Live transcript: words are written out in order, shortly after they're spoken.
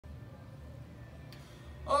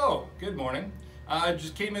Oh, good morning. I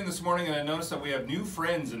just came in this morning and I noticed that we have new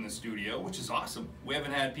friends in the studio, which is awesome. We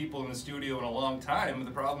haven't had people in the studio in a long time.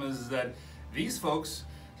 The problem is that these folks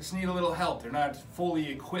just need a little help. They're not fully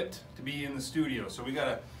equipped to be in the studio. So we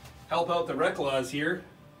gotta help out the Reclaws here.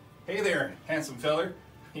 Hey there, handsome feller.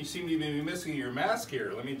 You seem to be missing your mask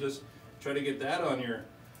here. Let me just try to get that on your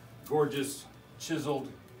gorgeous chiseled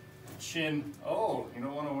chin. Oh, you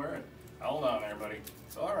don't want to wear it. Hold on there, buddy.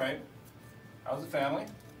 It's all right. How's the family?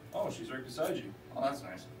 Oh, she's right beside you. Oh, that's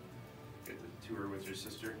nice. Get the tour with your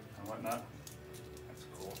sister and whatnot. That's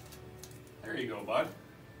cool. There you go, bud.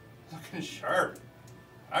 Looking sharp.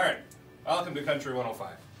 All right. Welcome to Country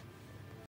 105.